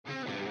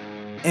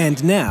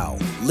And now,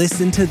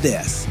 listen to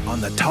this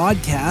on the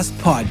Toddcast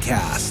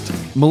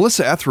podcast.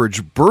 Melissa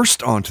Etheridge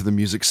burst onto the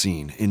music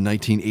scene in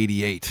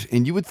 1988,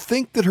 and you would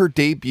think that her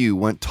debut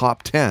went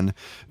top 10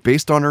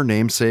 based on her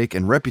namesake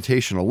and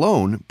reputation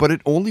alone, but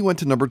it only went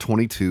to number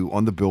 22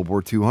 on the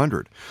Billboard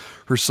 200.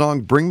 Her song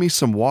Bring Me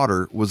Some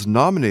Water was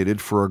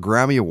nominated for a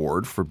Grammy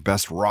Award for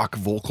Best Rock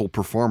Vocal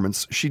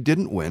Performance. She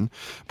didn't win,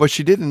 but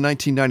she did in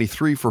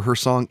 1993 for her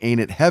song Ain't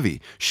It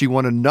Heavy. She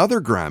won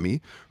another Grammy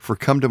for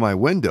Come to My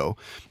Window,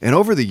 and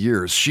over the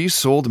years, she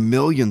sold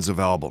millions of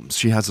albums.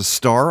 She has a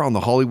star on the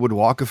Hollywood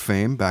Walk of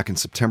Fame back in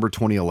September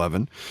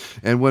 2011,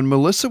 and when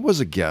Melissa was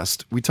a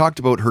guest, we talked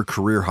about her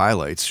career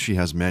highlights. She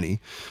has many.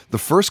 The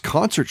first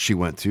concert she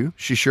went to,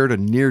 she shared a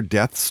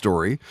near-death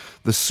story,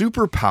 the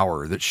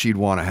superpower that she'd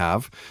want to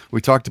have.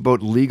 We talked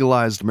about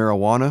legalized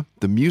marijuana,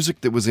 the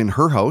music that was in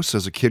her house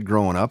as a kid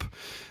growing up,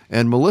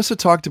 and Melissa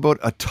talked about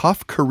a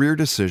tough career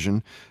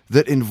decision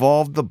that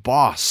involved the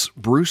boss,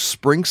 Bruce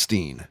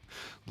Springsteen.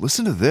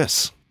 Listen to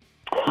this.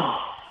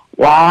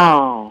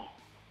 Wow.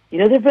 You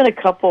know, there've been a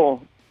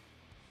couple,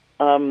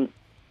 they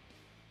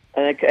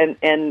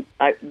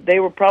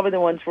were probably the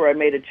ones where I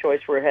made a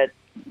choice where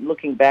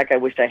looking back, I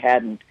wished I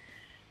hadn't.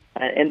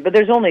 But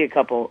there's only a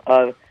couple.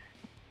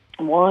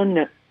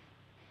 One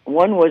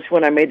was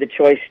when I made the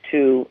choice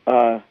to.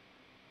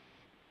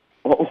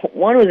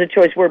 One was a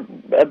choice where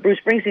Bruce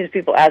Springsteen's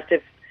people asked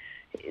if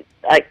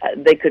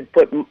they could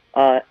put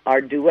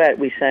our duet.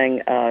 We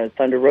sang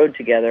 "Thunder Road"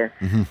 together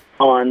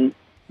on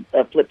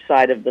a flip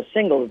side of the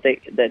single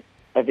that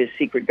of his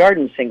Secret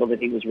Garden single that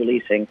he was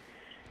releasing,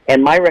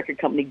 and my record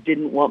company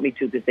didn't want me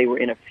to because they were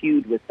in a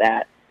feud with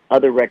that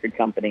other record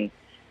company,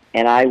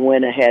 and I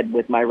went ahead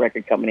with my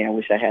record company. I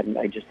wish I hadn't.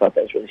 I just thought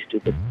that was really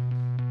stupid.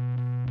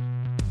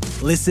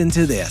 Listen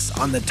to This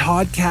on the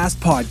Toddcast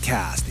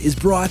podcast is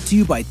brought to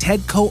you by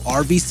Tedco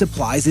RV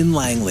Supplies in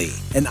Langley,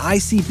 an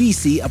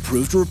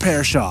ICBC-approved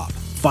repair shop.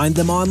 Find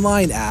them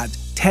online at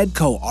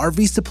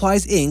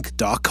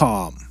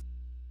tedcorvsuppliesinc.com.